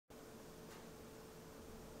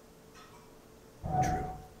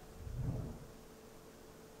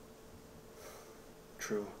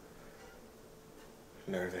true.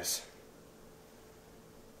 Nervous.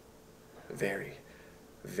 Very,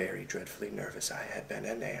 very dreadfully nervous I had been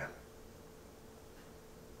and am.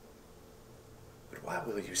 But why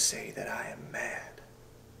will you say that I am mad?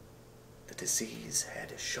 The disease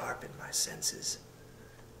had sharpened my senses,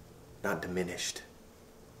 not diminished,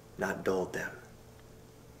 not dulled them.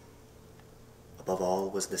 Above all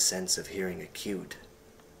was the sense of hearing acute.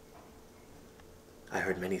 I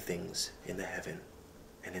heard many things in the heaven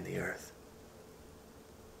and in the earth.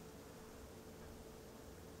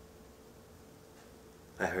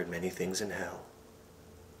 I heard many things in hell.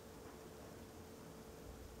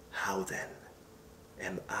 How then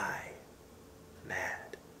am I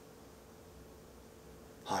mad?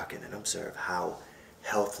 Hearken and observe how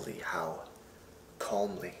healthily, how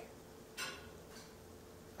calmly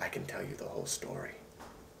I can tell you the whole story.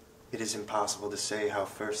 It is impossible to say how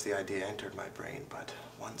first the idea entered my brain, but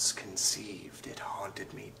once conceived, it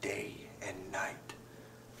haunted me day and night.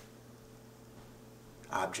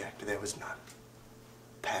 Object, there was none.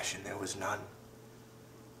 Passion, there was none.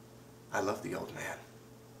 I loved the old man.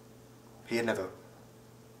 He had never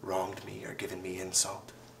wronged me or given me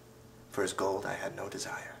insult. For his gold I had no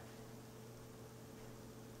desire.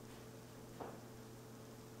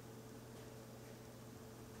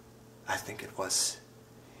 I think it was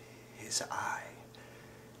his eye.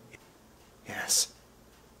 Yes.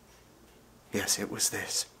 Yes, it was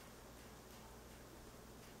this.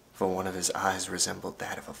 For one of his eyes resembled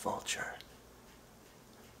that of a vulture.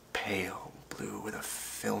 Pale blue with a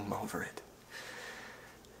film over it.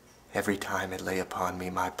 Every time it lay upon me,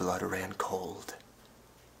 my blood ran cold.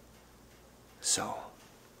 So,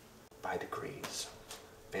 by degrees,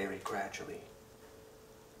 very gradually,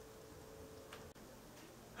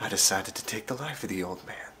 I decided to take the life of the old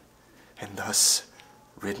man, and thus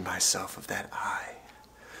rid myself of that eye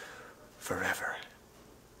forever.